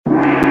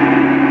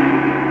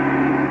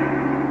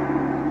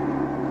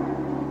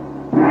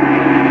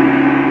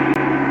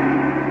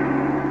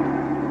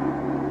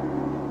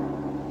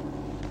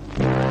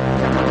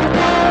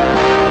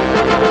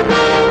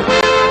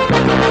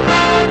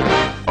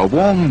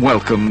warm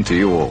welcome to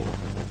you all.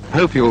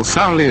 Hope you'll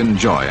thoroughly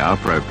enjoy our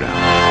programme.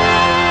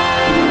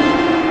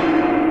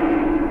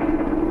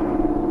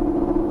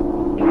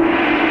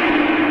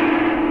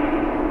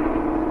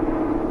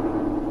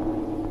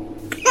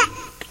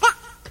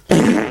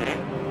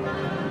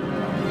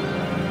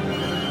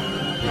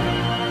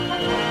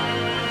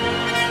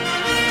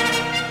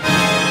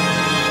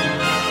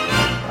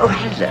 Oh,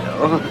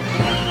 hello.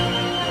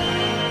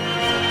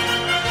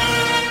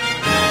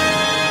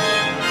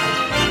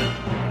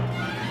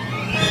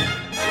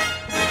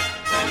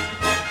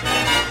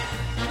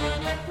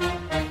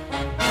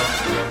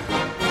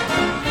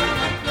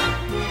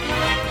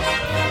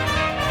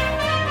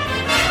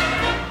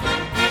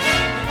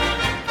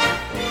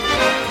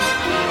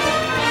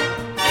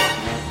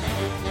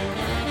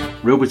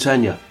 Real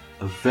Britannia,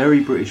 a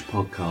very British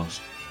podcast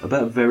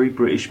about very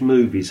British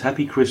movies.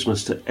 Happy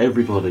Christmas to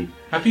everybody.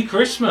 Happy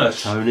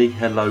Christmas! Tony,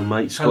 hello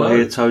mate. Scott Hello.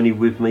 here, Tony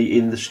with me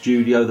in the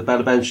studio, the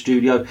Balaban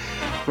studio,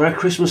 for our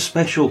Christmas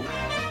special,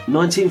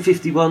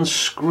 1951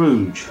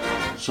 Scrooge,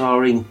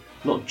 starring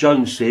not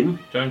Joan Sim,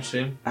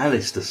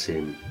 Alistair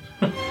Sim.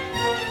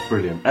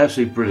 Brilliant,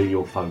 absolutely brilliant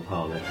your faux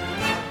pas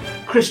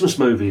there. Christmas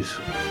movies,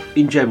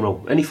 in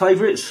general, any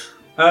favourites?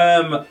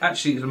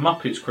 Actually, The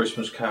Muppets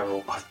Christmas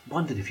Carol. I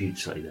wondered if you'd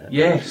say that.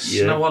 Yes,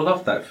 Yeah. no, I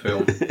love that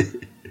film.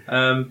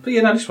 But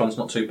yeah, no, this one's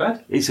not too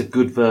bad. It's a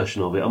good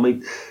version of it. I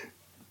mean,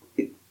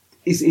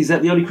 is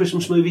that the only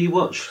Christmas movie you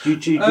watch? Do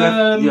you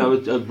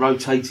have a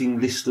rotating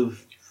list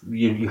of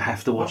you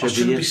have to watch I every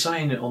shouldn't year? be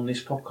saying it on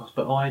this podcast,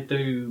 but I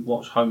do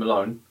watch Home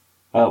Alone.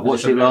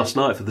 Watched It's it last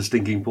night for the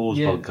Stinking Paws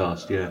Yeah,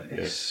 podcast. Yeah,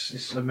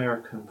 It's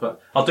American,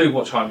 but I do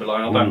watch Home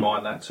Alone. I don't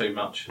mind that too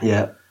much.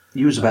 yeah.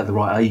 You was about the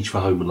right age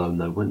for Home Alone,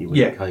 though, weren't you, when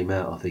Yeah. it came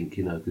out? I think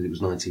because it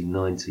was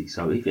 1990.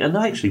 So, and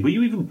actually, were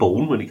you even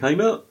born when it came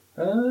out?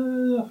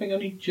 I think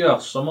only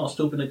just. I might have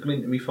still been a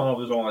glint in my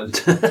father's eyes.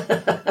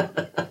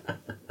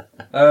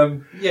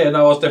 Yeah,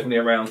 no, I was definitely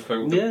around for.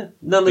 Yeah,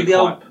 none big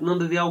hype.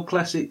 of the old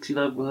classics.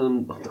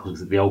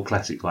 The old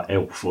classics like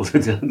Elf or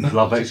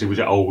Love Actually, which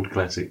are old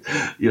classics.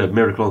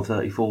 Miracle on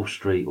 34th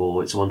Street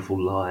or It's a Wonderful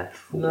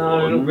Life.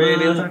 No, not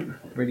really. I don't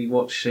really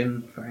watch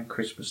him around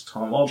Christmas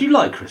time. Do you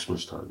like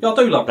Christmas time? Yeah, I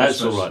do like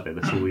That's Christmas. all right then.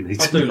 That's all we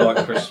need. I to do know.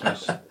 like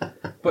Christmas,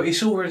 but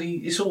it's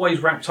always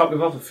wrapped up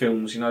with other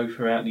films,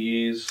 throughout the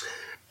years.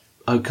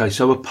 Okay,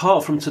 so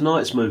apart from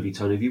tonight's movie,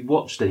 Tony, have you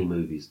watched any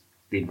movies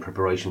in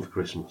preparation for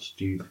Christmas?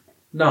 Do you?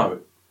 No,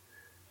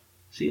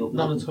 See,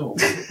 none at all.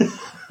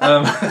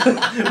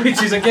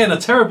 Which is again a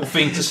terrible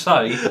thing to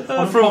say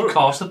on a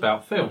podcast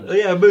about films.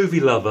 Yeah, a movie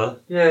lover.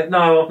 Yeah,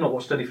 no, I've not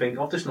watched anything.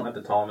 I've just not had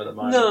the time at the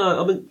moment.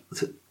 No, I mean,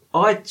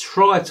 I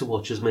try to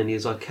watch as many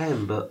as I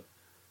can, but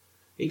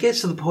it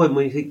gets to the point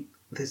where you think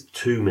there's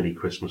too many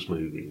Christmas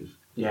movies.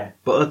 Yeah,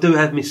 But I do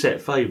have my set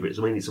favourites.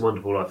 I mean, It's a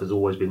Wonderful Life has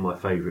always been my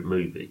favourite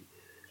movie.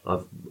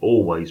 I've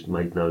always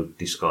made no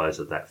disguise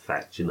of that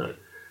fact,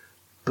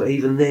 But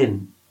even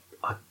then,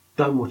 I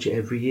don't watch it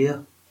every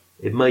year.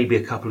 It may be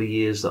a couple of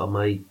years that I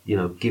may,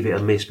 give it a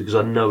miss because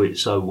I know it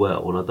so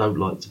well and I don't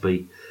like to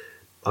be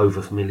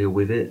over familiar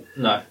with it.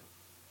 no.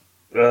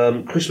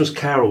 Christmas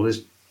Carol,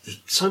 there's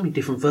so many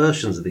different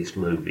versions of this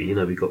movie.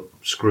 We've got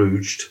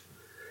Scrooged,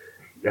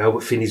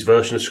 Albert Finney's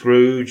version of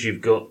Scrooge,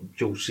 you've got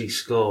George C.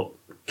 Scott,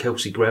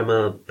 Kelsey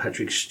Grammer,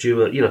 Patrick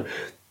Stewart,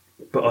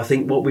 But I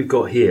think what we've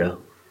got here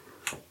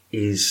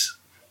is,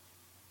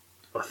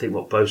 I think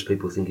what most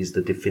people think is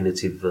the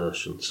definitive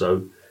version.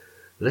 So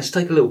let's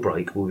take a little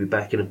break. We'll be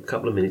back in a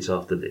couple of minutes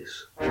after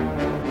this.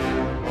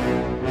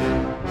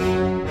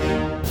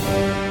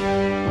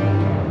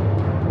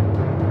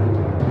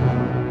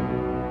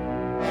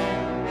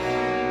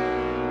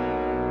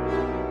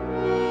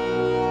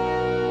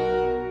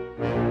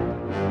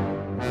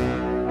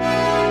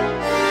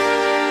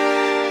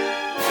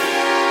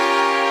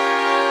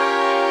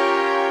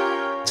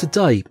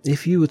 Today,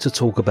 if you were to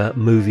talk about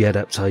movie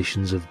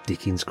adaptations of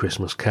Dickens'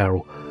 Christmas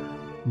Carol,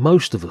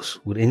 most of us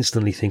would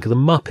instantly think of the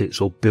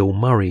Muppets or Bill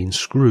Murray in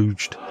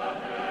Scrooged.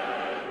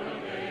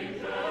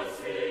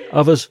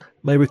 Others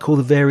may recall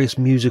the various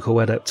musical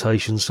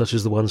adaptations such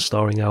as the one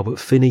starring Albert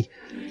Finney,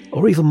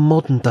 or even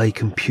modern-day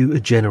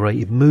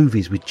computer-generated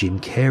movies with Jim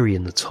Carrey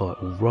in the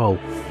title role.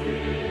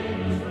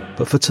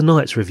 But for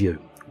tonight's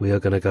review, we are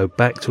going to go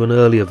back to an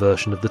earlier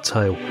version of the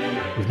tale,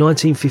 with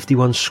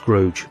 1951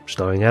 Scrooge,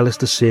 starring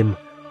Alistair Sim,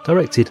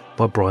 directed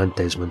by Brian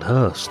Desmond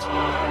Hurst.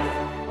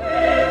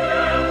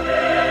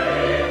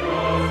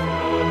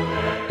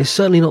 It's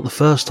certainly not the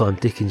first time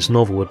Dickens'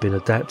 novel had been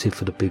adapted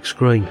for the big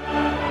screen.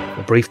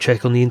 A brief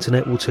check on the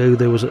internet will tell you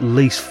there was at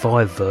least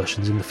 5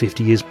 versions in the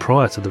 50 years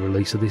prior to the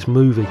release of this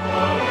movie.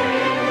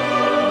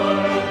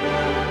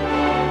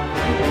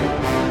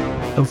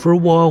 And for a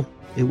while,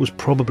 it was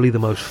probably the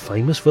most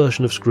famous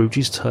version of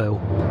Scrooge's tale,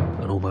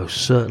 and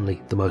almost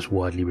certainly the most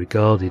widely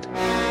regarded.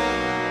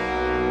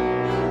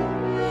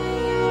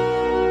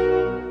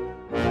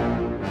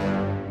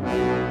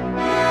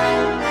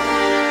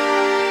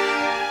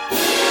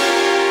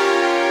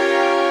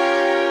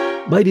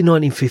 Made in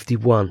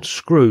 1951,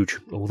 Scrooge,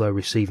 although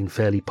receiving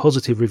fairly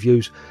positive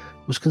reviews,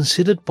 was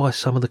considered by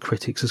some of the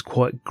critics as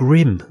quite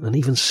grim and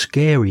even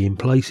scary in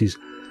places.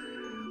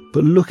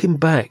 But looking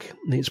back,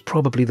 it's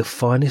probably the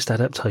finest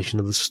adaptation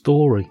of the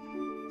story.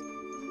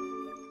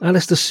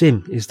 Alistair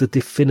Sim is the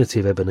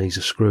definitive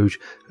Ebenezer Scrooge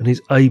and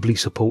is ably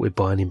supported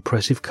by an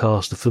impressive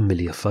cast of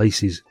familiar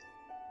faces.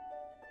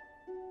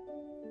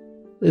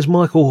 There's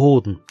Michael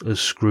Hordern as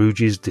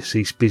Scrooge's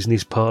deceased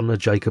business partner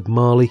Jacob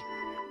Marley,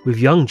 with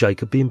young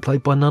Jacob being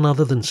played by none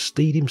other than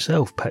Steed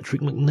himself,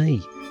 Patrick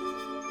Macnee.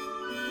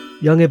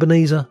 Young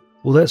Ebenezer,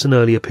 well, that's an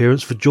early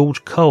appearance for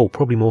George Cole,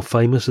 probably more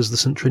famous as the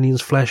St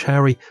Trinian's Flash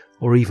Harry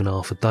or even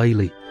Arthur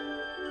Daly.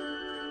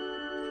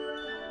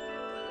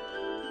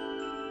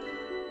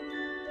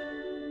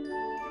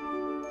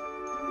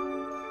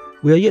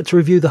 We are yet to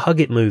review the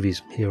Huggett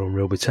movies here on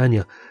Real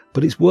Britannia,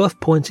 but it's worth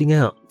pointing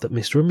out that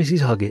Mr and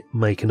Mrs Huggett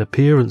make an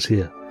appearance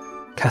here.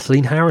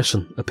 Kathleen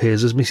Harrison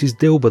appears as Mrs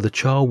Dilber, the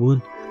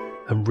charwoman,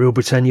 and Real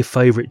Britannia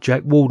favourite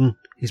Jack Walden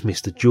is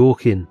Mr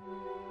Jorkin.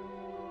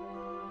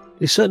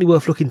 It's certainly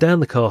worth looking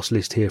down the cast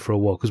list here for a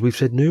while, because we've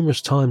said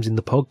numerous times in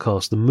the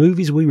podcast the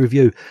movies we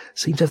review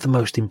seem to have the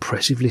most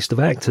impressive list of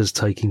actors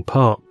taking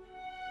part.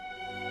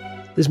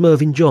 There's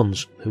Mervyn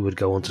Johns, who would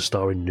go on to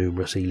star in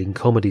numerous Ealing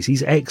comedies.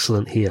 He's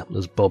excellent here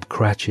as Bob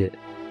Cratchit.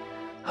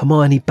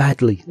 Hermione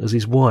Baddeley as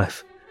his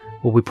wife.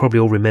 Well, we probably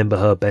all remember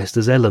her best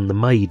as Ellen, the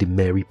maid in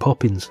Mary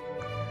Poppins.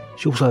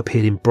 She also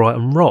appeared in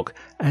Brighton Rock,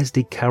 as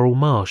did Carol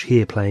Marsh,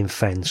 here playing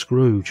Fan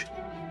Scrooge.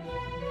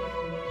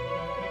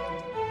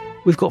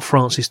 We've got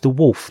Francis de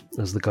Wolfe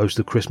as the Ghost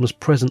of Christmas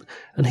Present,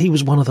 and he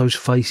was one of those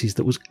faces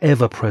that was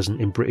ever present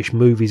in British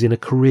movies in a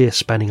career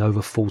spanning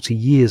over 40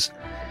 years.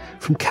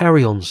 From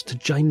Carry-Ons to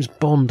James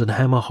Bond and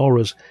Hammer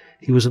Horrors,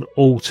 he was an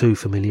all-too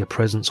familiar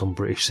presence on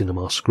British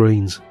cinema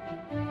screens.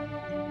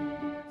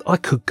 I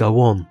could go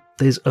on.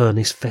 There's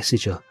Ernest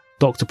Thesiger,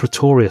 Dr.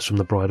 Pretorius from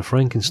The Bride of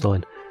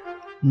Frankenstein.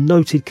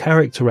 Noted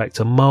character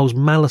actor Miles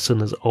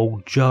Malleson as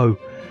Old Joe.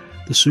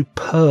 The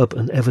superb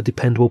and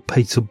ever-dependable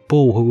Peter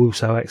Ball, who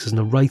also acts as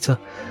narrator.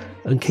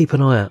 And keep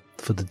an eye out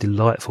for the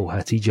delightful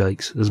Hattie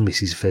Jakes as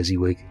Mrs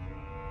Fezziwig.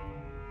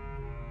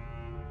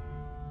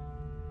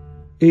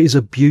 It is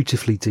a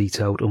beautifully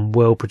detailed and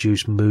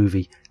well-produced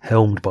movie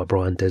helmed by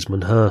Brian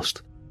Desmond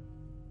Hurst.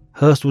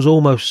 Hurst was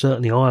almost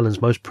certainly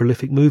Ireland's most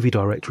prolific movie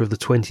director of the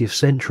 20th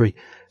century,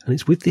 and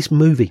it's with this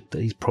movie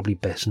that he's probably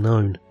best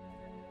known.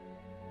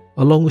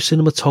 Along with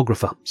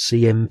cinematographer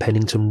C.M.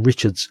 Pennington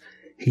Richards,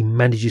 he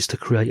manages to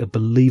create a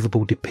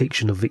believable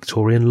depiction of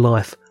Victorian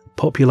life,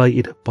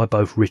 populated by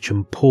both rich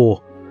and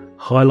poor,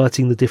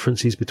 highlighting the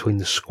differences between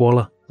the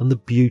squalor and the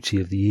beauty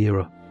of the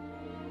era.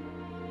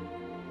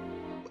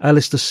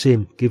 Alistair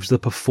Sim gives the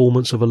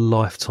performance of a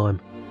lifetime.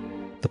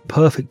 The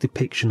perfect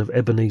depiction of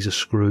Ebenezer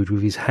Scrooge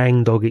with his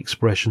hangdog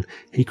expression,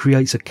 he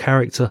creates a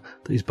character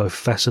that is both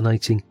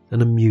fascinating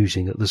and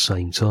amusing at the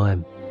same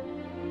time.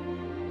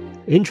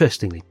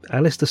 Interestingly,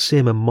 Alistair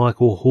Sim and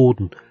Michael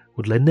Hordern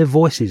would lend their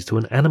voices to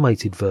an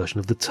animated version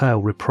of the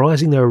tale,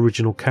 reprising their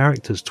original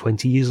characters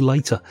 20 years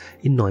later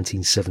in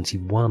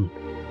 1971.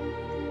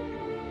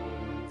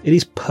 It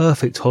is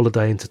perfect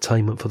holiday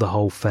entertainment for the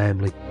whole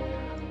family.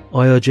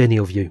 I urge any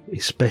of you,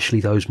 especially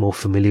those more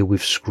familiar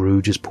with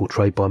Scrooge as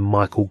portrayed by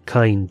Michael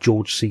Caine,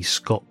 George C.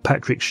 Scott,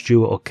 Patrick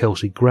Stewart or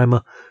Kelsey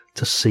Grammer,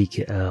 to seek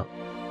it out.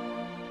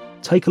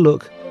 Take a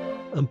look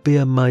and be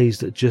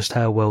amazed at just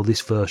how well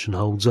this version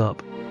holds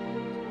up.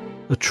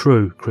 A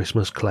true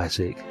Christmas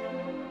classic.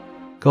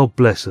 God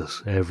bless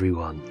us,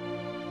 everyone.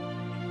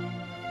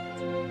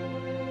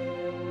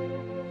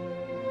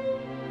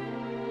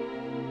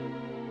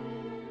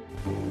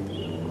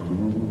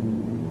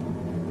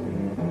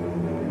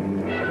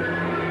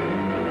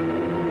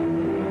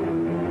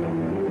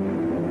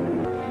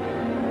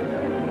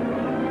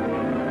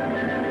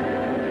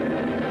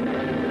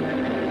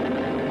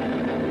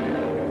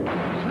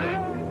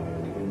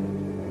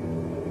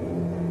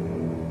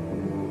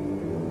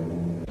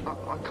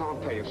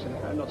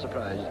 I'm not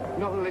surprised.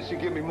 Not unless you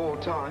give me more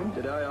time.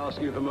 Did I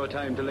ask you for more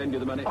time to lend you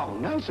the money? Oh,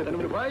 no, sir.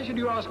 Then why should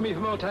you ask me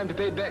for more time to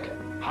pay it back?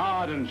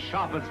 Hard and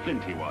sharp as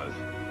flint he was.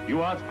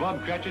 You ask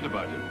Bob Cratchit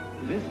about him.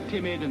 This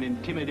timid and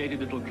intimidated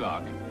little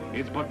clerk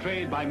is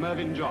portrayed by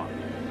Mervyn Johns.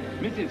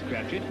 Mrs.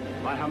 Cratchit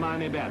by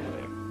Hermione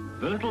Baddeley.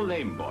 The little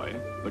lame boy,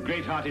 the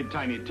great-hearted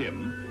Tiny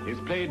Tim, is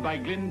played by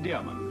Glyn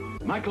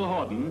Dearman. Michael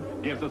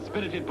Hordern gives a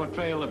spirited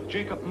portrayal of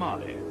Jacob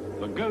Marley,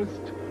 the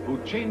ghost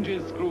who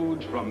changes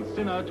Scrooge from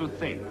sinner to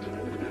saint.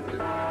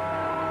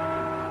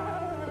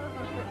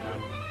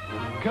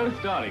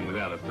 Co-starring with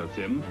Alistair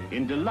Sim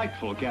in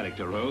delightful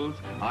character roles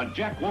are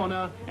Jack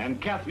Warner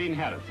and Kathleen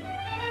Harrison.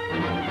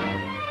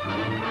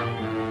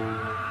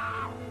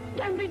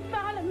 Don't be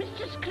violent,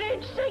 Mr.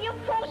 Scrooge, sir. You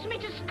forced me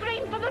to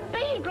scream for the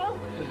beadle.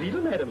 The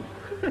beadle, madam?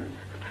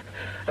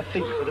 A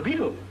fig for the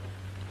beadle.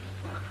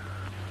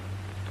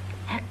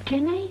 A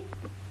guinea?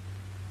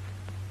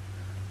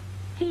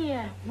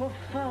 Here, what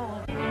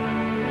for?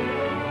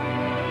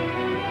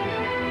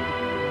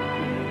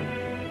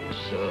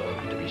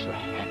 Sir, to be so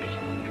happy.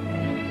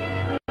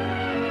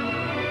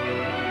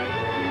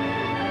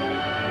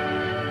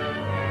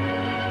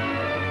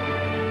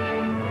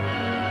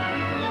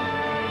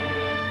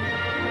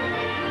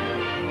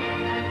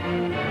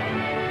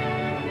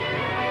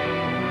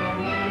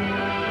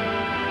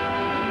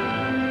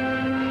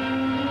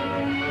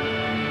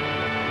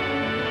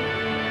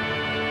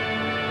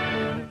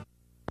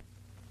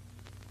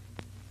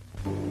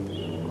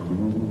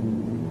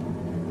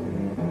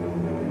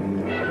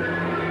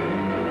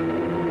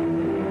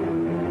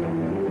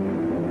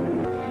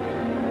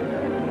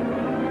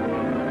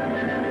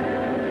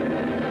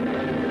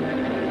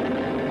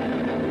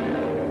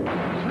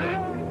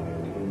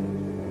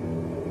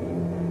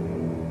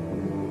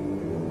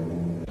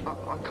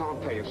 I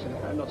can't pay you,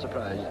 sir. I'm not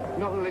surprised.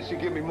 Not unless you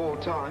give me more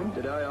time.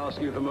 Did I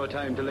ask you for more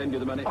time to lend you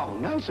the money? Oh,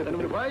 no, sir.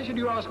 Then why should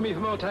you ask me for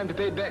more time to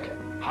pay it back?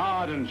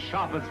 Hard and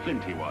sharp as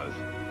flint he was.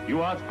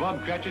 You ask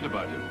Bob Cratchit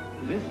about him.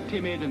 This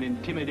timid and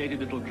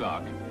intimidated little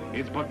clerk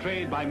is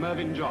portrayed by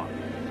Mervyn John.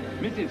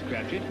 Mrs.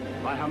 Cratchit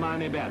by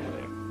Hermione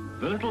Baddeley.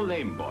 The little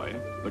lame boy,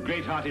 the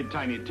great-hearted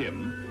Tiny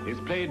Tim,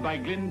 is played by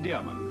Glyn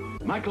Dearman.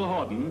 Michael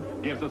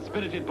Hordern gives a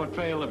spirited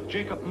portrayal of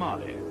Jacob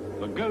Marley,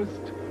 the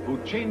ghost who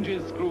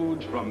changes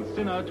Scrooge from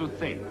sinner to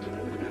saint.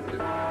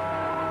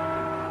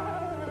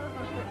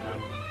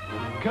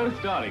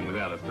 Co-starring with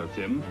Alistair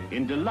Sim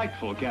in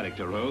delightful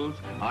character roles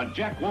are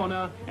Jack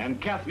Warner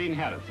and Kathleen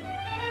Harrison.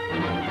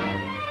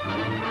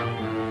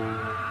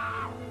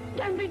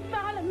 Don't be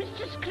violent,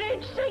 Mr.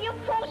 Scrooge, sir. You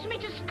forced me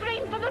to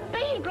scream for the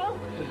beadle.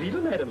 The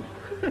beadle, madam.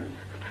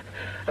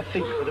 A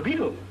fig for the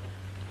beadle.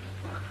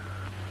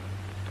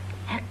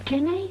 A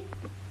guinea?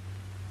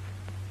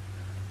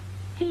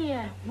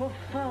 Here, what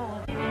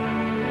for?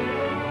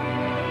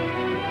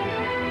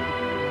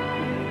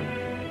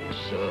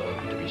 So,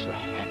 to be so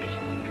happy.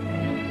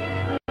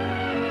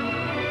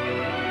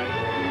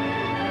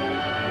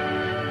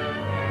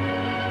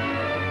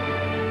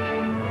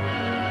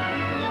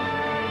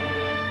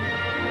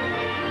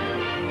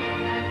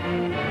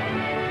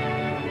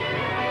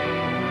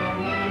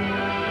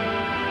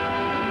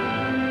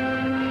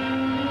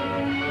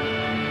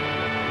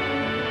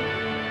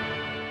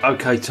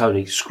 Okay,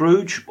 Tony.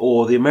 Scrooge,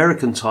 or the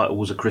American title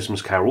was A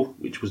Christmas Carol,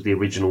 which was the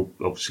original,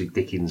 obviously,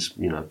 Dickens,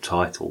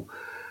 title,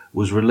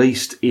 was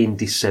released in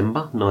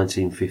December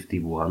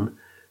 1951,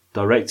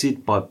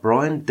 directed by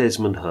Brian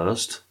Desmond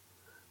Hurst,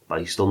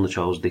 based on the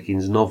Charles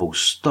Dickens novel,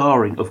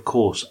 starring, of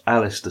course,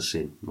 Alistair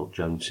Sim, not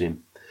Joan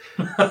Sim.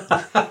 I'm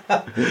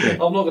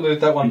not going to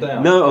let that one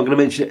down. No, I'm going to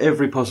mention it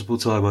every possible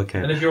time I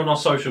can. And if you're on our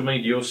social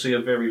media, you'll see a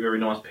very, very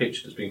nice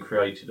picture that's been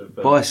created of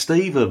by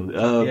Stephen.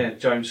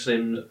 Joan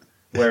Sim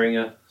wearing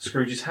a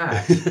Scrooge's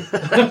hat,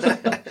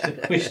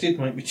 which did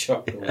make me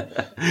chuckle.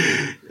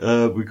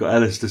 We've got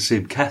Alistair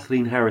Sim,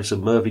 Kathleen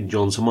Harrison, Mervyn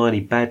John,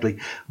 Hermione Baddeley,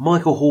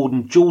 Michael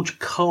Hordern, George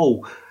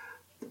Cole.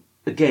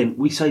 Again,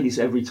 we say this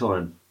every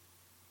time.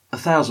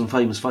 1,000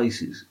 famous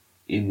faces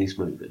in this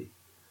movie.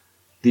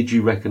 Did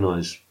you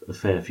recognise a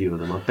fair few of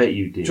them? I bet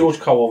you did. George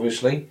Cole,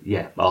 obviously.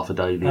 Yeah, Arthur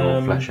Davey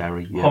or Flash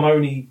Harry. Yeah.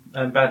 Hermione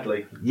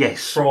Baddeley.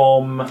 Yes.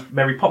 From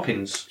Mary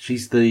Poppins.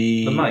 She's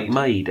the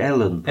maid,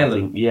 Ellen. I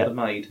think. Yeah. The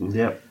maid.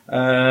 Yeah.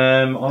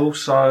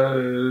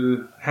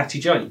 Also, Hattie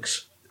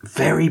Jakes.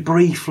 Very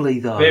briefly,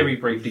 though. Very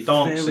briefly,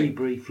 dancing. Very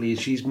briefly.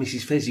 She's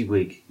Mrs.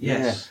 Fezziwig.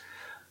 Yes.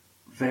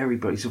 Yeah. Very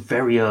brief. It's a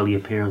very early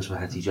appearance for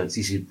Hattie Jakes.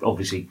 This is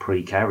obviously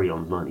pre-Carry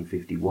On,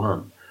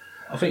 1951.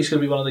 I think it's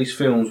going to be one of these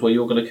films where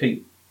you're going to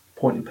keep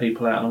pointing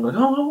people out and I'm going,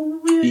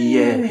 oh,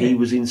 yeah. Yeah, he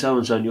was in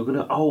so-and-so and you're going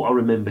to, oh, I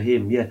remember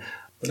him, yeah.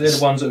 But they're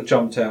the ones that have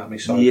jumped out at me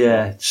so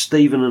yeah, far.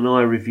 Stephen and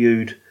I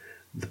reviewed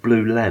The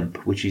Blue Lamp,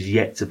 which is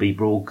yet to be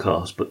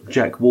broadcast, but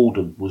Jack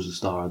Warden was the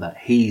star of that.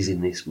 He's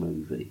in this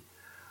movie.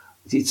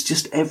 It's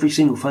just every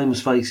single famous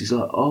face is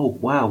like, oh,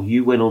 wow,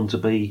 you went on to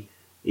be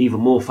even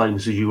more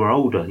famous as you were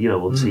older, on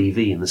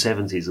TV in the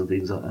 70s and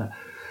things like that.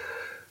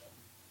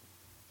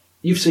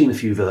 You've seen a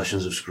few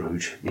versions of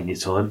Scrooge in your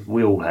time.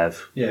 We all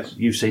have. Yes.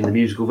 You've seen the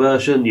musical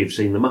version. You've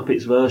seen the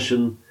Muppets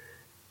version.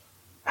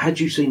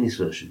 Had you seen this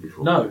version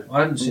before? No,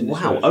 I hadn't seen this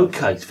version. Wow,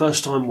 okay.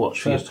 First time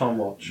watch. First time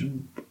watch.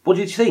 What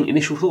did you think?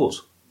 Initial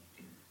thoughts?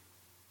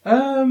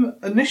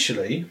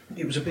 Initially,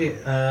 it was a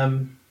bit...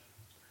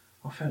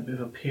 I found a bit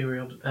of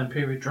a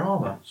period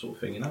drama sort of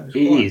thing, It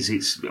is.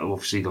 It's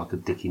obviously like a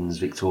Dickens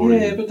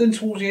Victorian. Yeah, but then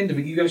towards the end of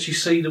it, you actually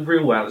see the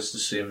real Alistair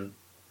Sim.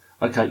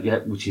 Okay, yeah,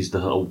 which is the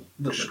whole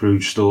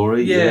Scrooge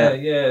story. Yeah.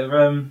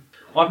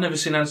 I've never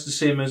seen Alistair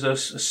Sim as a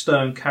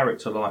stern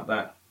character like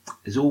that.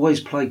 He's always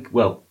played,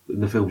 well,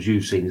 in the films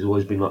you've seen, he's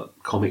always been like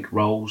comic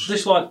roles.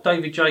 Just like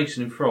David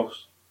Jason in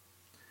Frost.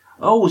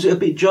 Oh, was it a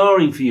bit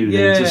jarring for you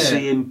then to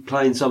see him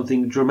playing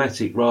something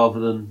dramatic rather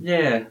than...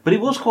 Yeah. But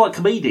it was quite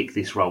comedic,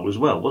 this role as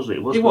well, wasn't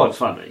it? It was quite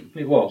funny.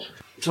 It was.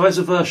 So as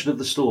a version of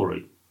the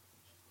story,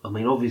 I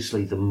mean,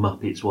 obviously the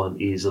Muppets one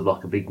is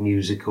like a big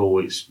musical.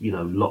 It's,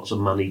 lots of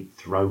money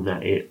thrown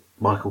at it.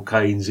 Michael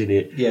Caine's in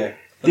it. Yeah.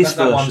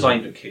 That one's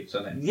aimed at kids,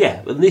 isn't it?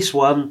 Yeah, and this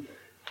one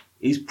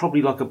is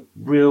probably like a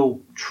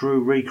real,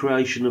 true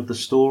recreation of the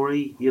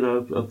story,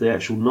 of the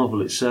actual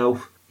novel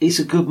itself. It's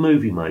a good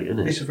movie, mate, isn't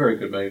it? It's a very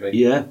good movie.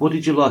 Yeah? What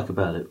did you like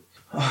about it?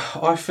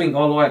 I think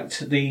I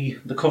liked the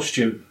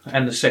costume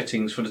and the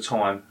settings for the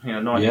time.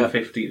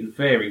 1950, it was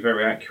very,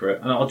 very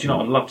accurate. And I'd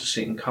love to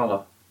see it in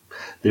colour.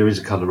 There is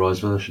a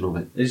colourised version of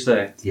it. Is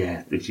there?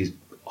 Yeah, which is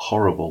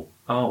horrible.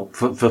 Oh.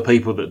 For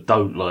people that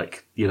don't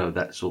like,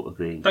 that sort of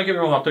thing. Don't get me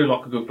wrong, I do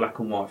like a good black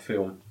and white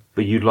film.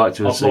 But you'd like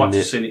to have seen it... I'd like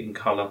to see it in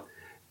colour.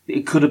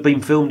 It could have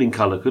been filmed in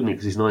colour, couldn't it?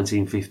 Because it's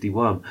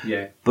 1951.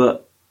 Yeah.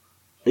 But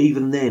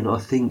even then, I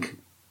think...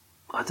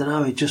 I don't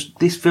know,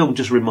 this film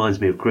just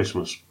reminds me of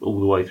Christmas all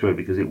the way through,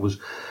 because it was...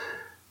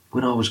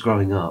 When I was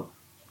growing up,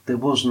 there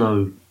was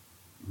no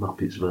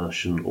Muppets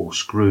version or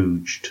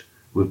Scrooged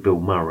with Bill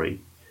Murray.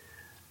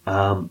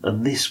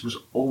 And this was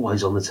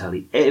always on the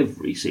telly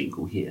every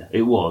single year.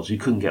 It was. You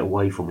couldn't get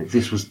away from it.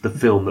 This was the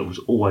film that was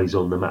always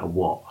on no matter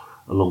what,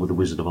 along with The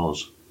Wizard of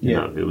Oz. You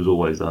know, it was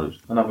always those.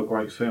 Another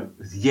great film.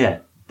 Yeah,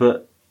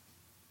 but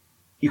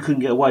you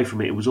couldn't get away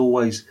from it. It was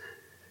always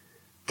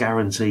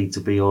guaranteed to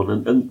be on.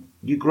 And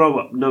you grow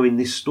up knowing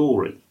this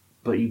story,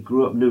 but you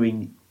grew up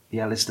knowing the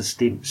Alistair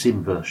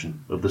Sim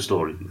version of the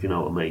story, if you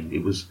know what I mean.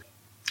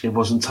 It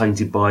wasn't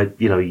tainted by,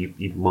 you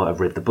might have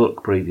read the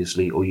book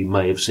previously, or you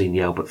may have seen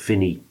the Albert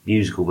Finney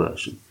musical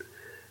version.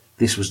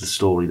 This was the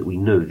story that we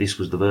knew. This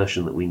was the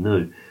version that we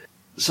knew.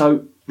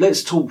 So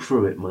let's talk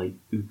through it, mate.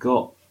 We've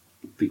got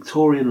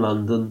Victorian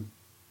London.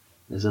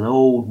 There's an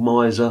old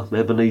miser,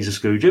 Ebenezer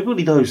Scrooge.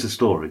 Everybody knows the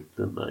story,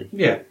 don't they?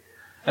 Yeah.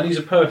 And he's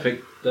a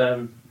perfect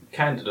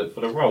candidate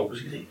for the role,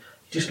 because he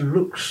just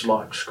looks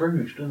like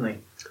Scrooge, doesn't he?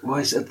 Why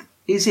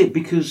is it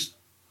because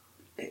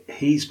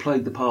he's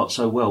played the part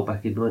so well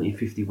back in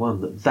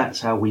 1951 that's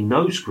how we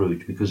know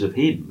Scrooge, because of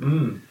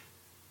him?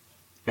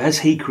 Has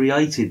he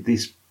created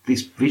this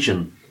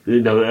vision,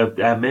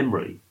 our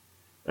memory,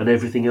 and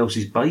everything else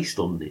is based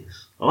on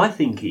this? I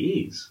think it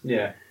is.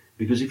 Yeah.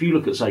 Because if you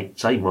look at,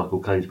 say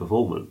Michael Caine's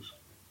performance,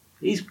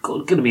 he's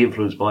going to be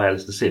influenced by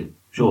Alistair Sim,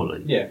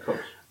 surely. Yeah, of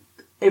course.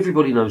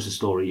 Everybody knows the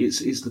story.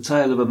 It's the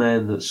tale of a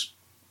man that's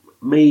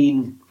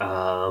mean,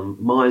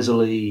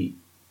 miserly.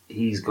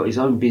 He's got his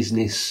own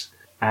business,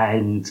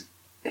 and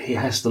he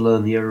has to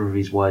learn the error of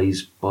his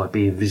ways by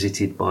being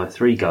visited by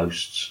 3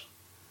 ghosts.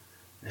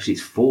 Actually,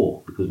 it's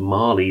 4, because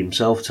Marley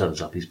himself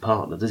turns up, his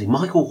partner, does he?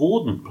 Michael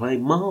Hordern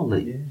playing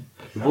Marley. Yeah.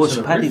 The voice That's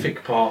of a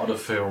horrific part of the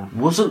film.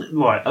 Wasn't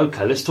right?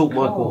 Okay, let's talk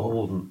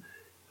Michael Hordern.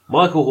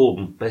 Michael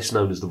Hordern, best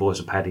known as the voice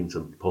of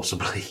Paddington,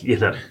 possibly.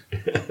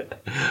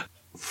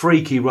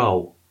 Freaky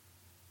role.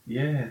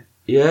 Yeah.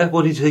 Yeah.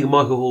 What did you think of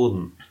Michael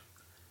Hordern?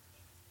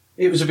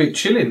 It was a bit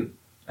chilling,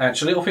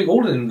 actually. I think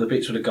all of them, the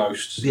bits with the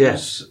ghosts.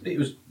 Yes. It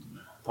was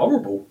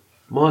horrible.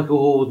 Michael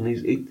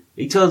Hordern,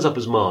 he turns up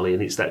as Marley,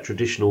 and it's that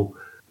traditional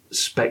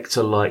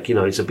Spectre-like,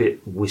 it's a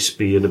bit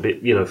wispy and a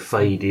bit,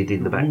 faded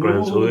in the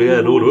background. So,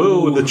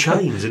 and the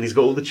chains, and he's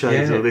got all the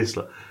chains and all this.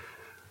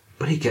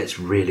 But he gets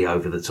really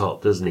over the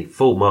top, doesn't he?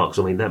 Full marks.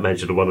 I mean, that man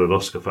should have won an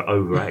Oscar for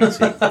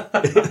overacting.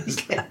 But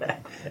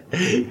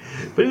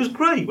it was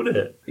great, wasn't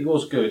it? It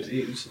was good.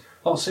 It was,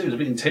 like I said, it was a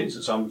bit intense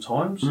at some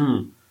times.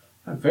 And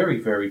very,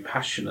 very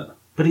passionate.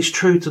 But it's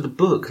true to the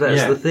book.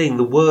 That's the thing.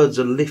 The words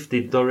are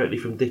lifted directly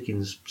from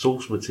Dickens'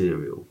 source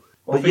material.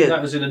 Well, I think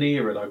that was in an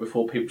era, though,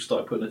 before people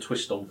started putting a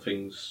twist on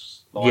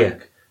things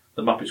like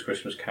The Muppets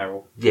Christmas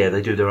Carol. Yeah,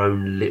 they do their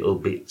own little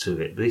bit to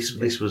it.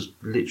 This was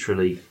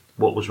literally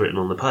what was written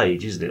on the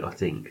page, isn't it, I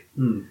think?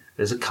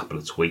 There's a couple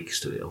of tweaks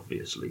to it,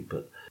 obviously,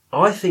 but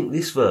I think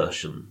this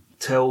version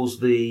tells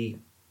the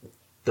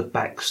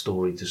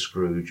backstory to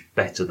Scrooge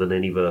better than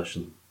any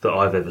version that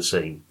I've ever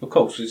seen. Of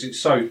course, it's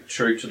so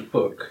true to the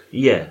book.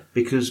 Yeah,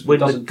 because when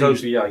the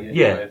ghost...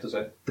 does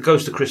it? The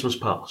Ghost of Christmas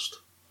Past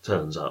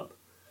turns up,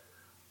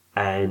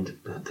 and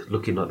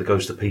looking like the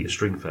ghost of Peter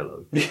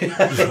Stringfellow.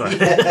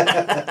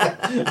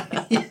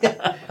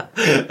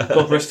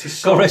 God rest his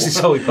soul. God rest his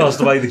soul, he passed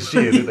away this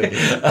year, didn't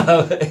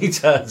he? He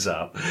turns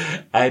up,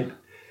 and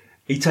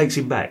he takes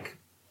him back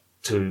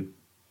to,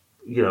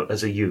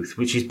 as a youth,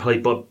 which is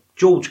played by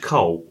George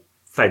Cole,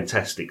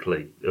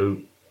 fantastically,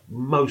 who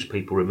most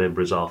people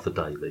remember as Arthur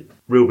Daly.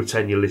 Real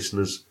Britannia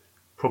listeners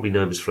probably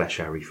know him as Flash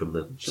Harry from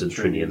the St.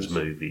 Trinian's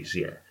movies,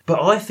 yeah.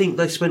 But I think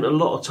they spent a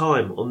lot of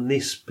time on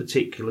this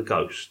particular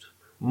ghost,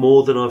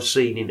 more than I've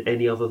seen in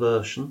any other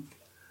version.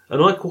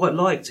 And I quite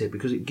liked it,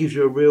 because it gives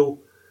you a real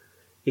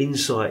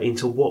insight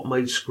into what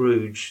made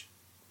Scrooge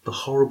the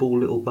horrible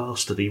little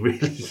bastard he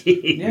really is.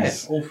 Yeah,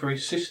 all for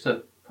his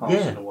sister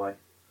passing away.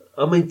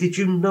 I mean, did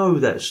you know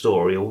that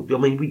story? I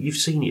mean, you've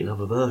seen it in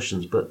other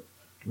versions, but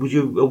were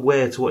you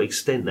aware to what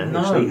extent that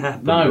actually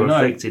happened or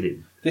affected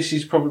him? This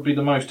is probably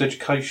the most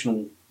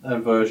educational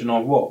version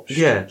I've watched.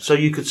 Yeah, so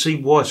you could see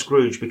why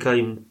Scrooge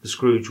became the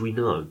Scrooge we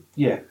know.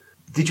 Yeah.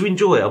 Did you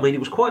enjoy it? I mean, it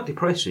was quite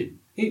depressing.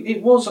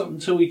 It was up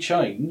until he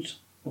changed.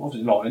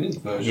 Obviously not in his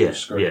version of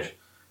Scrooge. Yeah.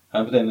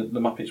 But then the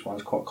Muppets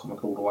one's quite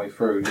comical all the way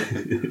through.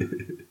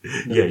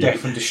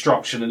 Death and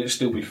destruction, and it'd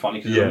still be funny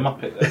because there's a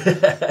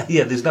Muppet there.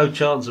 Yeah, there's no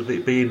chance of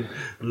it being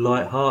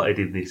light-hearted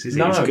in this, is it?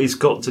 No. It's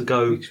got to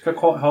go... It's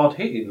quite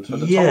hard-hitting for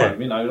the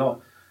time, like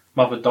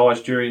mother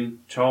dies during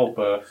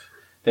childbirth,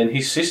 then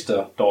his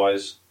sister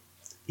dies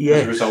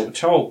as a result of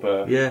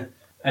childbirth. Yeah.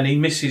 And he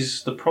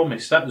misses the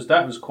promise. That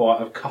was quite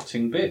a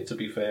cutting bit, to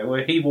be fair,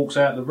 where he walks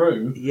out of the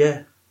room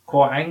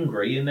quite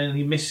angry, and then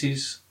he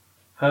misses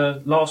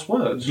her last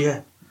words.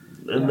 Yeah.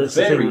 And that's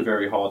very,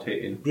 very hard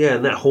hitting. Yeah,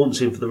 and that haunts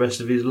him for the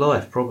rest of his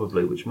life,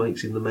 probably, which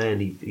makes him the man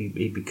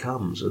he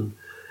becomes. And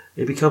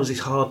he becomes this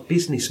hard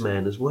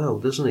businessman as well,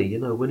 doesn't he?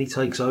 When he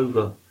takes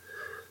over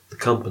the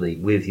company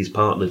with his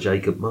partner,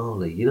 Jacob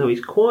Marley,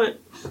 he's quite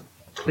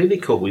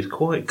clinical, he's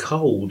quite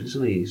cold,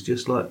 isn't he? He's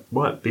just like,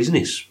 right,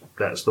 business,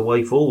 that's the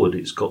way forward.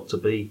 It's got to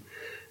be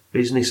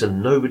business,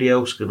 and nobody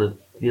else going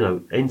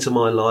to, enter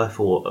my life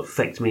or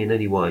affect me in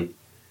any way.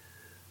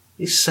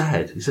 It's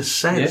sad. It's a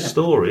sad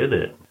story, isn't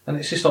it? And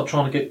it's just like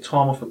trying to get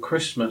time off at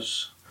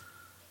Christmas.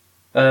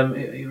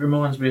 It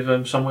reminds me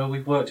of somewhere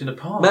we've worked in the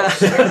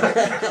past.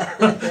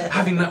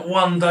 Having that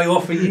one day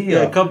off a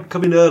year. Yeah,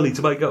 come in early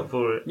to make up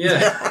for it.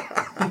 Yeah.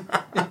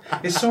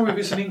 It's sorry if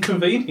it's an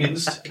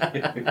inconvenience to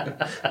you.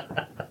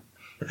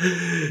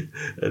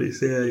 And it's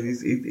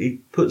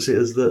he puts it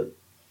as that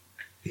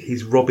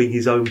he's robbing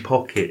his own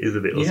pocket,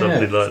 isn't it, or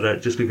something like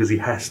that, just because he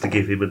has to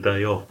give him a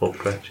day off, Bob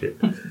Cratchit.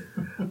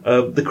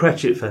 The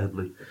Cratchit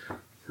family.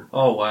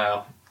 Oh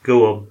wow!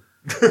 Go on.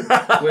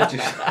 Where'd you...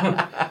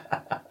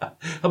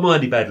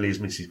 Hermione Baddeley is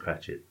Mrs.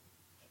 Cratchit.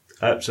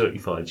 Absolutely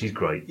fine. She's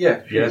great.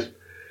 Yeah, she is.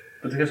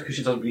 But that's because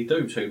she doesn't really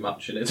do too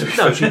much in it.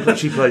 No,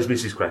 she plays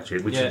Mrs.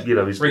 Cratchit, which is,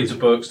 is reads a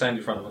book, stands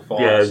in front of a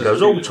fire. Yeah, and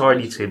goes, "Oh,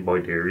 Tiny Tim, my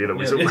dear," Yeah.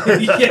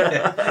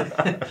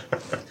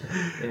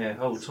 Yeah,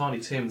 old Tiny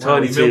Tim.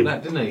 Tiny Tim.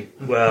 Milked that, didn't he?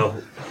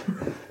 Well,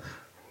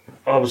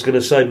 I was going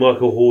to say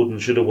Michael Hordern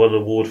should have won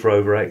an award for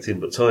overacting,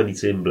 but Tiny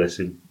Tim, bless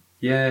him.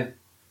 Yeah.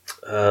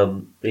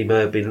 He may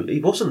have been.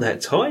 He wasn't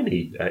that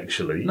tiny,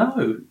 actually.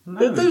 No.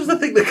 That was the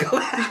thing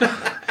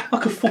that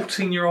like a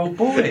 14-year-old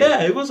boy.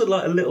 Yeah, he wasn't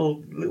like a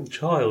little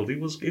child. He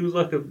was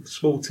like a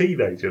small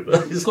teenager.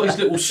 He's got his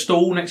little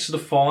stool next to the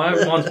fire.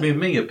 Reminds me of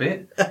me a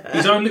bit.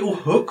 His own little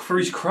hook for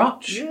his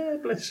crutch. Yeah,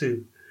 bless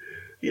him.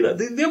 You know,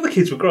 the other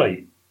kids were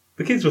great.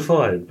 The kids were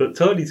fine, but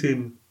Tiny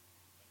Tim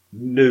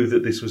knew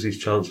that this was his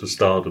chance for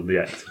stardom. The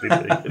actor,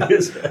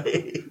 didn't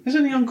he?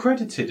 Isn't he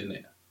uncredited in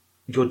it?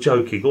 You're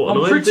joking. What,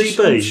 on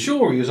IMDb? I'm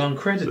sure he was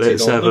uncredited.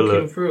 Let's have a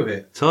look. Through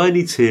it.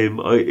 Tiny Tim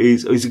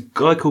is a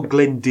guy called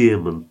Glenn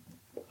Dearman.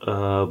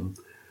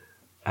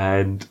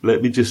 And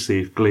let me just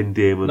see if Glenn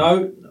Dearman...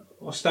 No,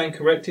 I stand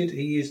corrected.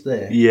 He is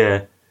there.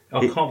 Yeah.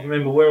 I can't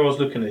remember where I was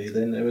looking at it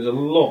then. There was a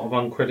lot of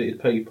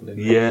uncredited people in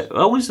there. Yeah.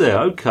 I was there.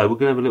 Okay, we're going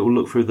to have a little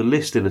look through the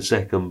list in a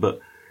second. But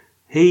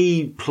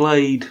he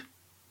played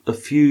a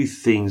few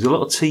things, a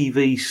lot of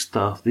TV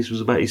stuff. This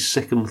was about his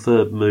second,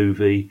 third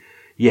movie.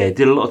 Yeah,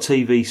 did a lot of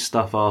TV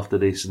stuff after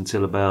this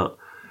until about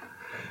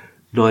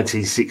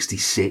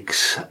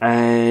 1966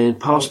 and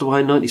passed away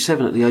in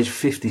 97 at the age of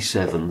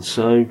 57.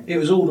 So it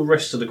was all the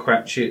rest of the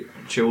Cratchit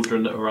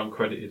children that were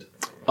uncredited.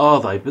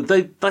 Are they? But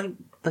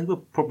they were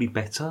probably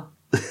better.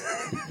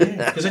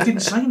 Yeah, because they didn't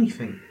say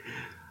anything.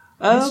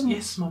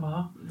 Yes,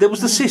 Mama. There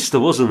was the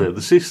sister, wasn't there?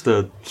 The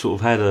sister sort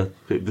of had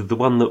the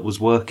one that was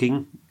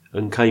working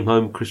and came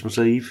home Christmas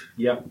Eve.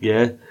 Yep.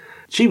 Yeah.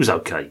 She was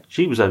okay.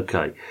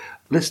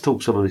 Let's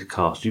talk some of this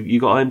cast. You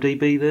got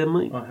IMDb there,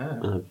 mate? I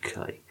have.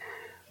 Okay.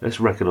 Let's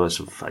recognise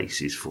some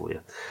faces for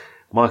you.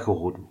 Michael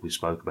Hordern, we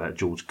spoke about.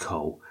 George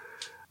Cole.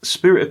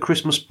 Spirit of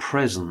Christmas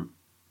Present.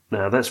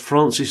 Now, that's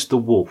Francis the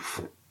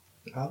Wolf.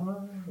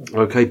 Oh.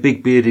 Okay,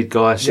 big bearded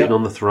guy sitting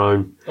on the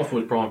throne. I thought it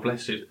was Brian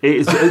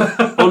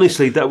Blessed.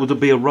 Honestly, that would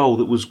be a role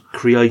that was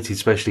created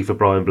especially for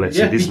Brian Blessed,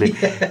 isn't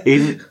it? Yeah.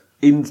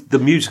 In the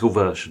musical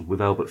version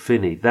with Albert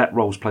Finney, that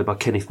role's played by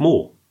Kenneth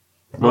Moore.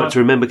 Right to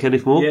remember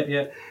Kenneth Moore?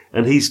 Yeah.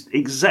 And he's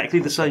exactly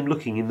the same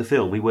looking in the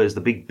film. He wears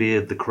the big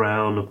beard, the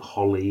crown of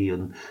holly,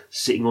 and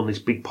sitting on this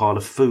big pile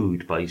of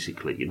food,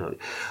 basically, you know.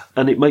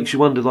 And it makes you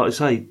wonder, like I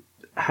say,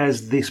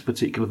 has this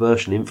particular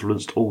version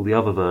influenced all the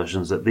other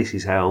versions, that this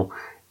is how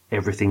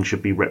everything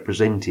should be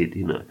represented,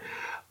 you know?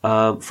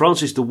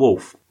 Francis the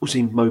Wolf was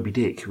in Moby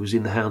Dick, who was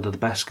in The Hound of the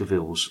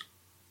Baskervilles.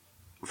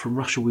 From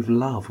Russia with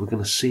Love, we're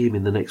going to see him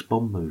in the next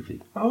Bond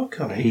movie.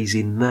 Okay. He's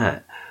in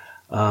that.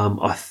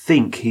 I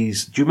think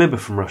he's... Do you remember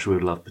From Russia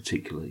with Love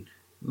particularly?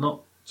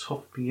 Not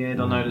top of my head.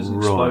 I know there's an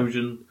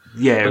explosion.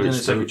 Yeah, but then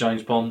it's like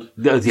James Bond.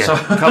 Yeah, so.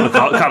 couple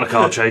of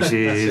car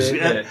chases.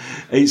 Yeah.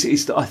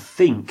 I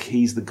think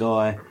he's the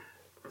guy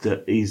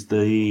that is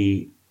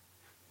the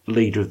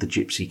leader of the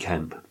gypsy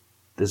camp.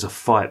 There's a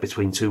fight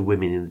between two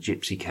women in the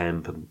gypsy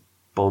camp, and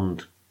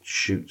Bond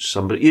shoots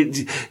somebody.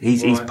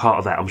 He's part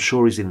of that. I'm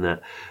sure he's in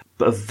that.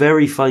 But a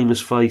very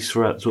famous face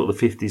throughout sort of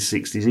the 50s,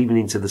 60s, even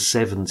into the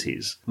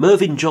 70s.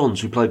 Mervyn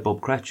Johns, who played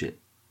Bob Cratchit.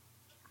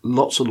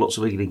 Lots and lots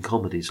of Ealing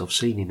comedies. I've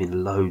seen him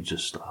in loads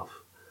of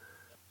stuff.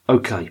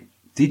 Okay,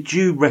 did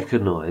you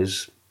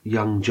recognise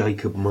young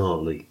Jacob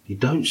Marley? You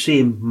don't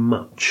see him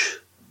much.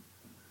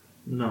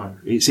 No.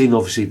 It's in,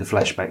 obviously, the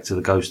flashback to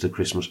the Ghost of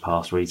Christmas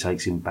Past where he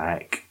takes him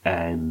back,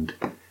 and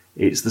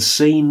it's the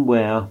scene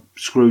where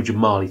Scrooge and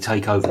Marley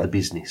take over the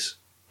business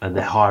and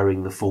they're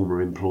hiring the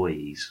former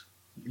employees.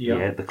 Yep.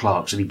 Yeah, the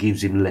clerks, and he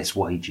gives him less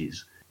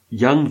wages.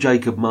 Young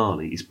Jacob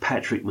Marley is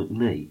Patrick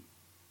Macnee.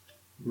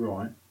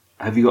 Right.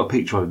 Have you got a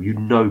picture of him? You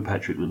know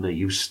Patrick Macnee.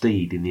 He was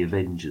Steed in The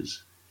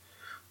Avengers.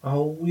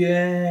 Oh,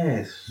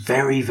 yes.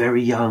 Very,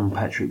 very young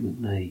Patrick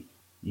Macnee.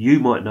 You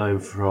might know him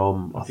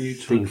from, I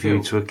think,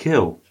 View to a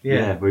Kill.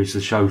 Yeah. Where he's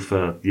the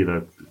chauffeur, you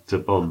know, to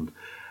Bond.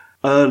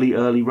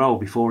 Early role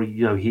before he,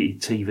 hit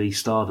TV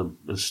stardom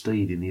as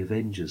Steed in The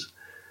Avengers.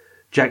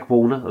 Jack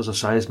Warner, as I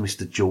say, as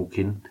Mr.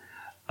 Jorkin.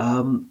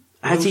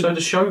 Also the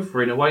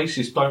chauffeur in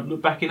Oasis, Don't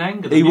Look Back in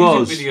Anger, the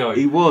music video.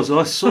 He was.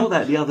 I saw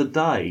that the other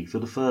day for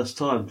the first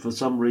time. For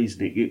some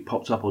reason, it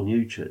popped up on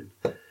YouTube.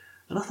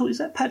 And I thought, is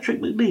that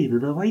Patrick Macnee in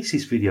an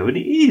Oasis video? And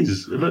it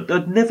is. And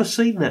I'd never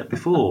seen that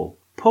before.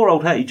 Poor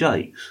old Hattie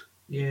Jakes.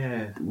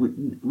 Yeah.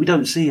 We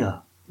don't see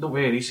her. Not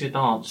really, see her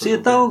dance. See her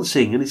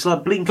dancing, and it's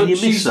like blink and you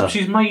miss her.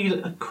 She's made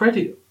a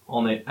credit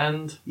on it,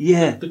 and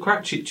the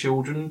Cratchit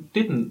children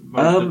didn't,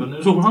 most of them. It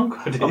was all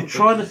uncredited. I'm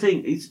trying to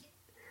think.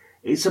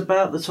 It's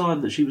about the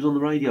time that she was on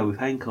the radio with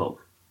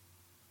Hancock.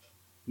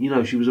 You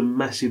know, she was a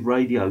massive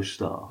radio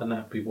star. And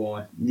that'd be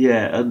why.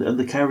 Yeah, and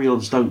the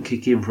carry-ons don't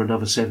kick in for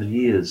another 7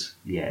 years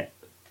yet.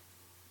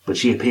 But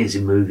she appears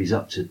in movies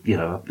up to,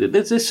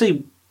 let's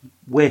see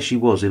where she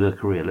was in her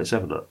career. Let's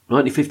have a look.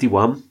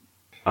 1951.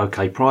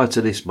 Okay, prior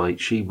to this, mate,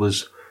 she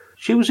was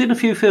in a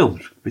few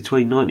films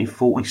between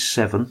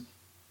 1947,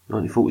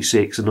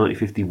 1946 and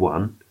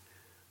 1951.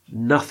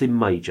 Nothing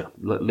major,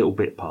 little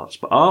bit parts.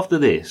 But after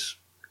this,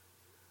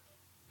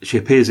 she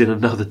appears in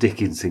another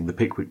Dickens thing, The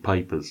Pickwick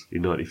Papers,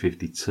 in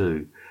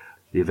 1952.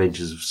 The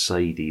Adventures of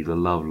Sadie, The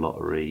Love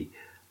Lottery.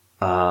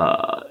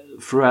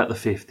 Throughout the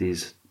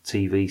 50s,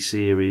 TV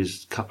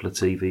series, couple of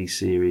TV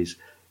series.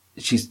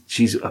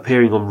 She's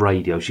appearing on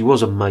radio. She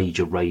was a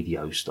major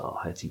radio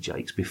star, Hattie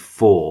Jacques,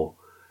 before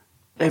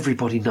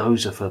everybody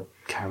knows her for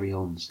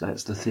carry-ons.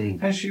 That's the thing.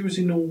 And she was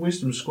in All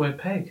Wisdom Square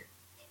Peg.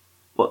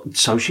 What?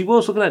 So she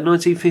was. Look at that,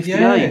 1958.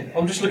 Yeah,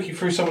 I'm just looking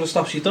through some of the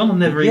stuff she's done. I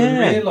never even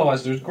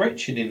realised there was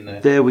Gretchen in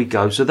there. There we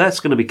go. So that's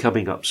going to be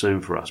coming up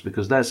soon for us,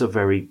 because that's a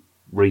very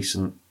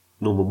recent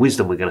Norman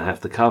Wisdom we're going to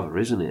have to cover,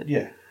 isn't it?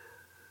 Yeah.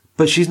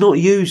 But she's not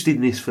used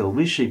in this film,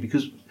 is she?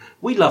 Because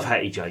we love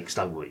Hattie Jacques,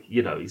 don't we?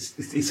 You know,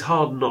 it's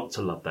hard not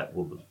to love that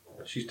woman.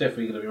 She's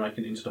definitely going to be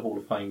making it into the Hall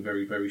of Fame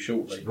very, very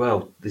shortly.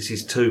 Well, this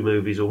is 2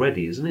 movies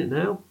already, isn't it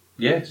now?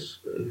 Yes.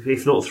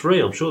 If not 3,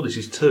 I'm sure this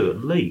is 2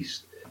 at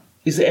least.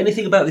 Is there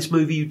anything about this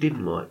movie you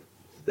didn't like?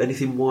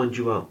 Anything wind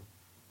you up?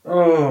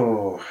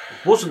 Oh.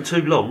 It wasn't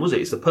too long, was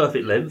it? It's the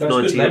perfect length,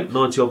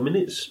 90 odd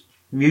minutes.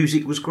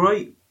 Music was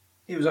great.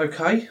 It was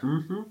okay.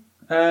 Mm-hmm.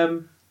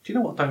 Do you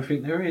know what I don't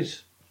think there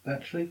is,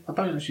 actually? I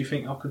don't actually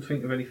think I could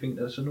think of anything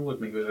that's annoyed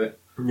me with it.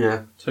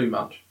 Yeah. Too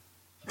much.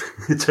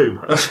 Too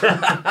much.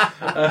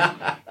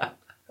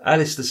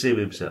 Alistair Sim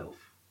himself.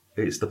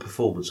 It's the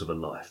performance of a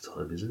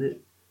lifetime, isn't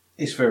it?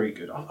 It's very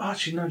good.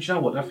 Actually, no, do you know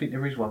what? I think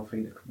there is one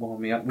thing that could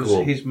wind me up. Was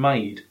his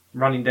maid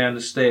running down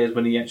the stairs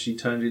when he actually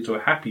turned into a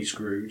happy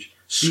Scrooge,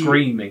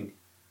 screaming.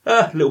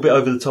 A little bit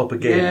over the top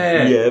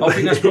again. Yeah. I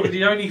think that's probably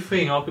the only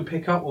thing I could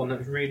pick up on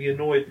that really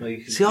annoyed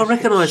me. See, I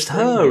recognised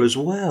her as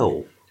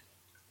well.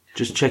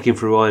 Just checking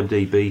through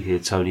IMDb here,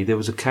 Tony. There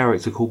was a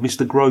character called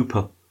Mr.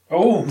 Groper.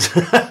 Oh!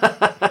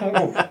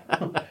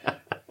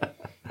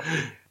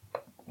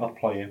 I'll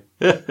play him.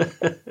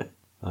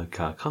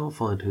 Okay, I can't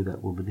find who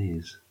that woman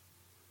is.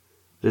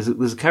 There's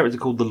a character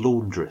called the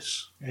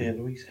Laundress. Yeah,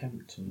 Louise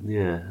Hampton.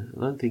 Yeah,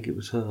 I don't think it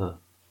was her.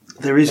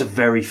 There is a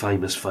very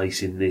famous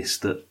face in this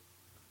that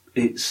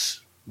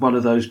it's one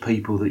of those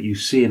people that you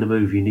see in a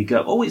movie and you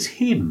go, oh, it's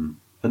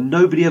him. And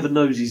nobody ever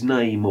knows his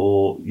name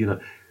or,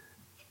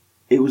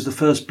 It was the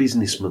first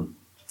businessman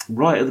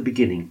right at the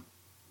beginning.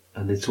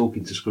 And they're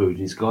talking to Scrooge.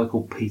 And it's a guy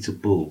called Peter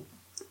Bull.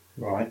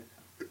 Right.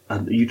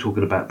 And you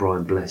talking about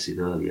Brian Blessed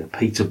earlier.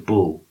 Peter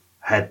Bull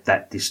had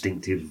that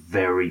distinctive,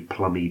 very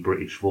plummy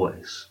British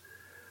voice.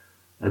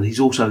 And he's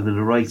also the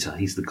narrator.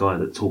 He's the guy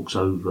that talks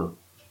over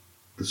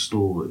the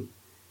story.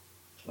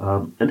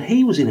 And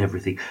he was in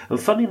everything. And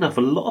funny enough,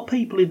 a lot of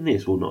people in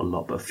this, well, not a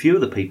lot, but a few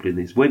of the people in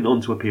this went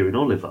on to appear in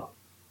Oliver.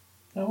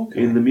 Oh,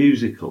 okay. In the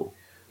musical.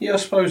 Yeah, I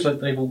suppose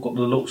that they've all got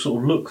the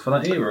look for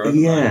that era.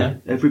 Yeah,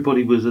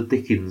 everybody was a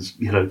Dickens,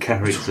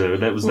 character,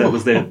 and that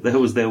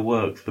was their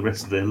work for the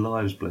rest of their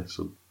lives, bless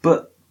them.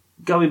 But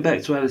going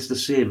back to Alistair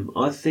Sim,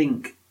 I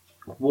think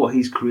what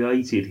he's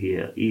created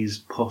here is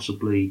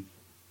possibly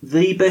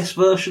the best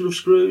version of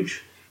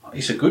Scrooge.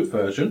 It's a good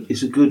version.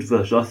 It's a good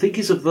version. I think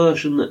it's a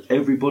version that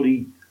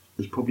everybody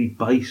has probably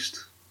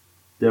based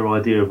their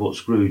idea of what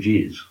Scrooge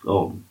is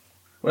on.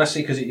 Well, that's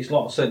it, because it's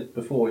like I said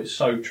before, it's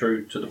so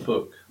true to the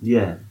book.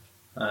 Yeah.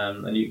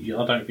 And I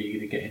don't think you're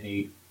going to get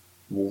any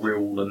more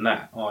real than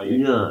that, are you?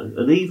 No,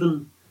 and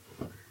even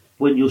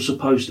when you're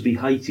supposed to be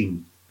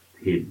hating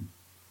him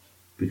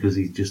because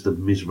he's just a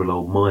miserable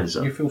old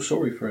miser, you feel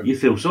sorry for him. You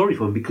feel sorry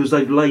for him because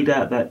they've laid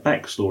out that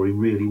backstory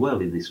really well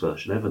in this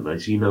version, haven't they?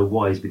 So you know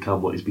why he's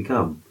become what he's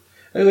become.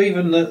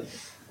 Even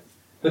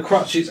the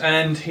Cratchits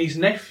and his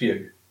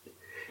nephew,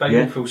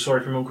 they all feel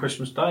sorry for him on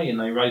Christmas Day and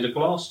they raise a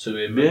glass to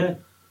him. Yeah.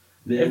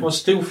 Everyone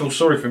still feels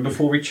sorry for him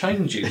before he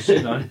changes,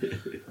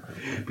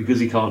 because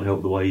he can't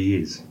help the way he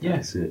is. Yeah.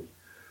 That's it.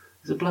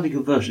 It's a bloody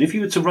good version. If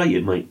you were to rate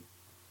it, mate,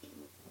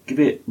 give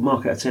it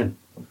mark out of 10.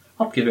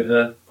 I'd give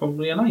it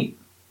probably an 8.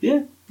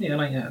 Yeah? Yeah,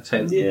 an 8 out of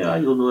 10. Yeah,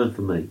 8 or 9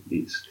 for me.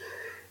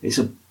 It's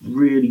a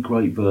really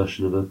great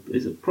version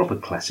it's a proper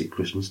classic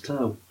Christmas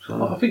tale. So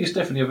well, I think it's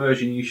definitely a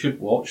version you should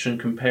watch and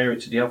compare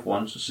it to the other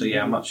ones to see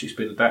how much it's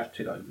been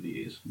adapted over the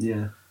years.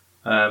 Yeah.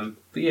 But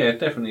yeah,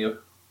 definitely.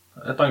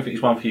 I don't think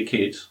it's one for your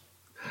kids.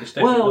 It's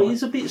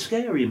a bit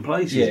scary in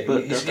places. Yeah,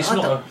 but it's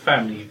not a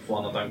family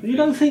one, I don't think. You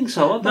don't think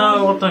so?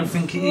 No, I don't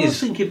think it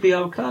is. I think it'd be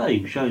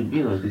okay showing,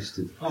 this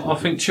to... I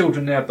think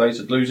children nowadays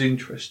would lose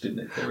interest in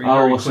it very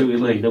I see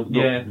quickly. what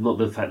you mean. Not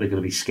the fact they're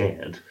going to be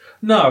scared.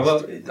 No,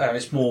 well,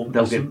 it's more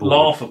They'll get bored.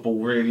 laughable,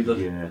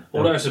 really. Yeah.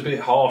 Although it's a bit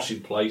harsh in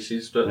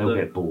places, but They'll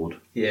get bored.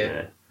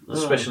 Yeah. The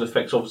special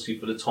effects, obviously,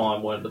 for the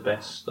time weren't the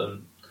best.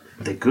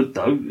 They're good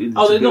though.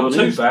 They're not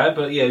too bad,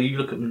 but yeah, you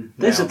look at them.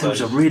 There's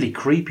a really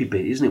creepy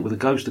bit, isn't it, where the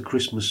Ghost of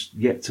Christmas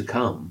Yet to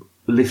Come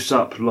lifts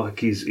up like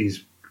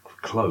his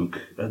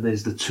cloak, and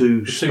there's the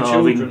two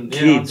starving children,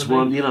 kids,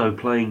 underneath. one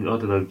playing, I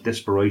don't know,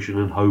 Desperation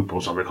and Hope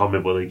or something. I can't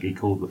remember what he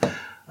called them,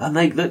 and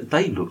they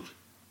looked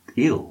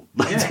ill.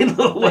 They didn't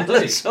look well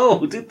at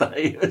all, did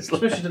they?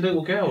 Especially the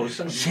little girl. There's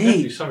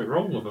definitely something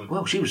wrong with them.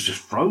 Well, she was just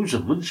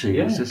frozen, wasn't she?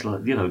 Yeah. It was just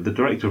like, the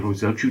director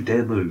was, don't you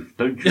dare move,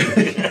 don't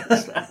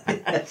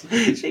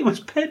you? She was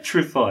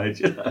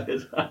petrified,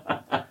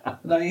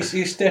 No,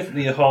 it's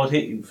definitely a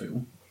hard-hitting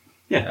film.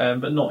 Yeah.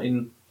 But not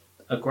in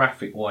a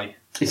graphic way.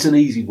 It's an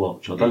easy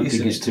watch. I don't think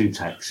Isn't it's it? too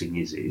taxing,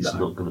 is it? It's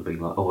not going to be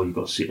like, you've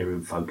got to sit here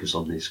and focus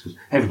on this, because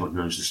everybody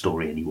knows the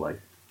story anyway.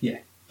 Yeah.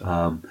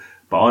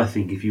 But I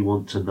think if you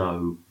want to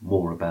know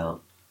more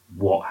about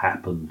what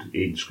happened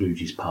in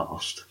Scrooge's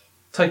past,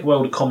 take away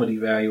all the comedy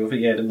value of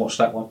it, then watch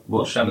that one.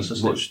 watch the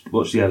Alistair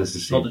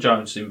Sim. Not the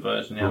Jones Sim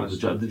version.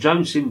 The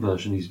Jones Sim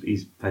version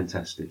is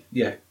fantastic.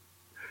 Yeah.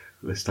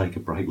 Let's take a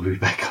break. We'll be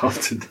back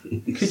after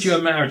this. Could you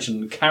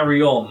imagine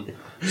Carry On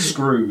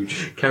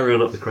Scrooge? Carry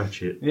on up the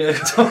Cratchit. Yeah.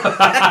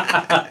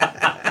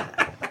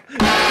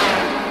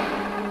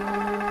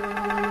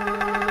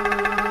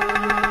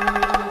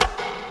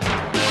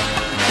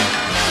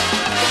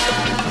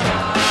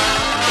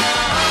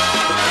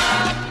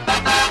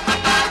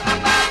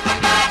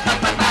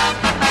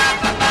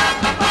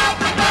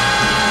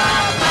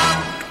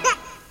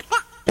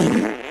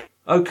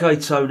 Okay,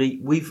 Tony,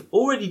 we've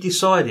already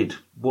decided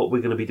what we're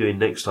going to be doing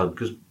next time,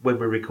 because when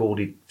we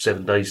recorded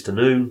 7 Days to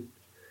Noon,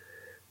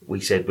 we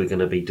said we're going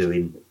to be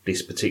doing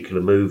this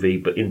particular movie,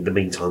 but in the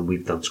meantime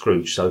we've done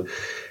Scrooge. So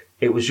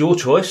it was your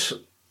choice,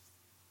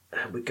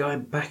 and we're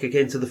going back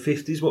again to the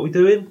 50s. What are we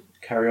doing?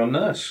 Carry On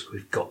Nurse.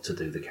 We've got to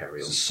do the Carry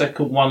On. It's the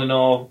second one in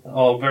our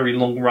very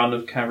long run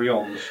of Carry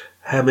Ons.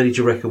 How many do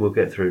you reckon we'll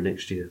get through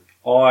next year?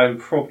 I'm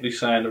probably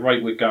saying the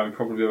rate we're going,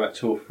 probably about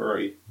 2 or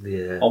 3.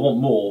 Yeah. I want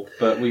more,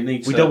 but we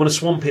need to... We don't want to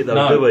swamp it, though,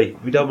 No. do we?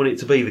 We don't want it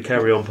to be the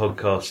Carry On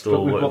podcast or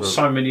But we've whatever. got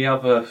so many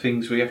other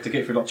things we have to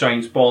get through, like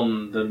James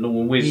Bond and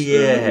Norman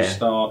Wisdom that we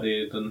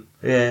started. And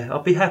Yeah,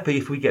 I'd be happy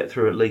if we get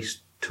through at least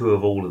 2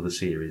 of all of the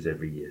series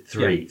every year.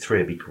 Three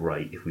would be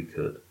great if we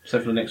could. So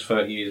for the next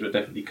 30 years, we're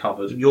definitely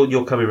covered.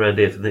 You're coming around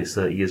here for the next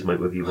 30 years,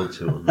 mate, whether you want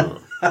to or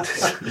not.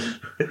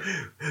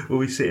 We'll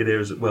be sitting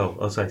here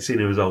sitting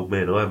here as old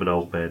men. I am an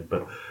old man,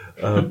 but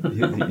I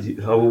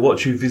will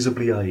watch you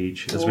visibly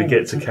age as we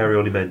get to Carry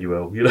On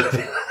Emmanuel.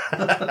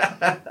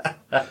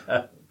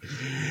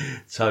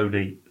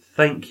 Tony,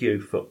 thank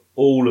you for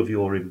all of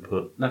your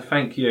input. No,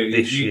 thank you.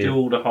 You do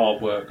all the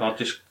hard work. I'll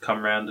just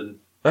come round and...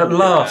 At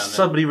last,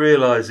 somebody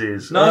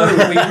realises. No,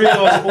 we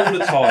realise it all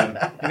the time.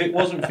 If it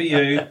wasn't for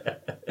you,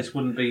 this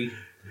wouldn't be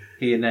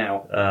here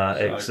now.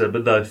 Excellent.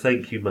 But no,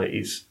 thank you, mate.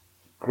 It's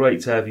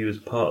great to have you as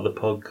part of the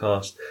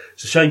podcast.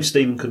 It's a shame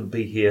Stephen couldn't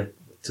be here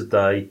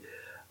today,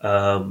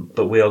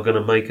 but we are going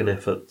to make an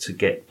effort to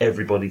get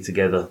everybody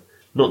together.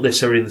 Not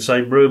necessarily in the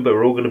same room, but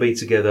we're all going to be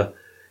together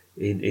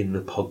in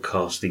the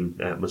podcasting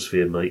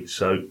atmosphere, mate.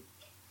 So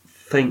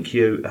thank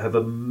you. Have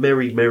a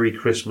Merry, Merry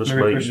Christmas,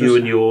 Merry mate. Christmas. You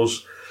and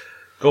yours.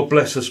 God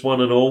bless us,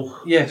 one and all.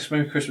 Yes,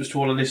 Merry Christmas to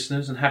all the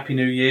listeners and Happy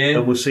New Year.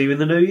 And we'll see you in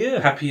the new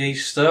year. Happy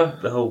Easter.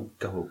 Oh,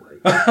 go away.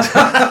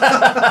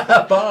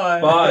 Bye.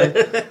 Bye.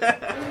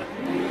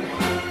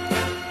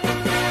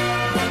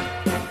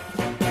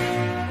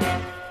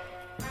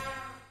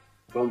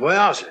 Bon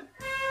voyage.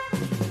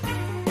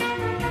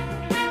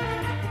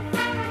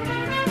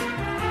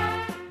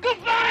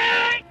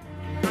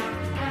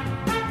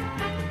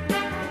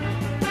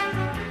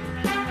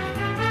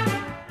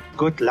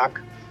 Good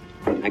luck.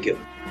 Thank you.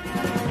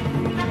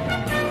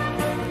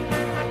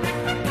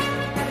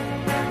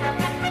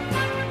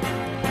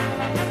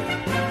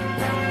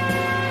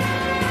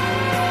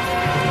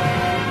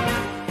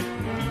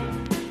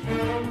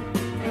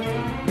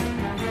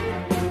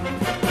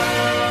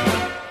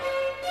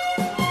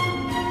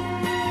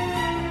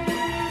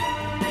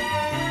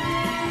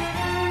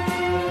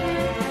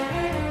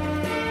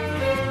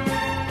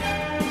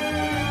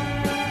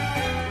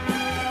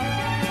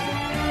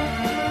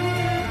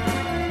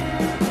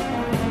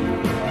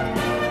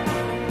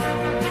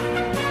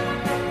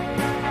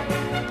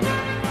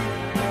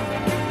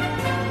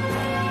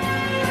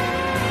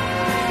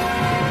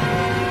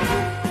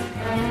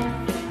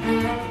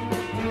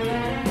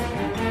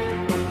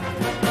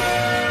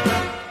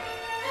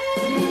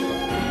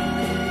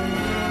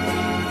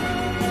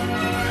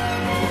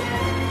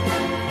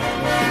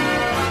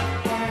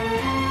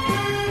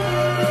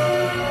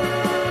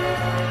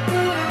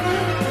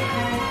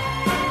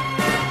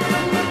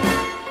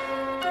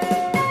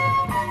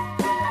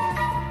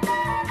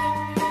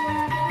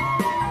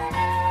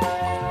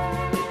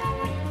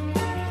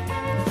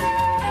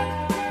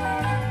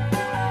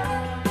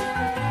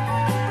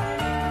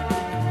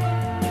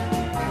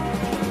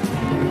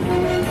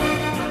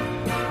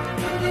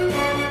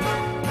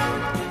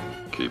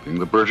 keeping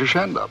the British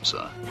end up,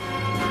 sir.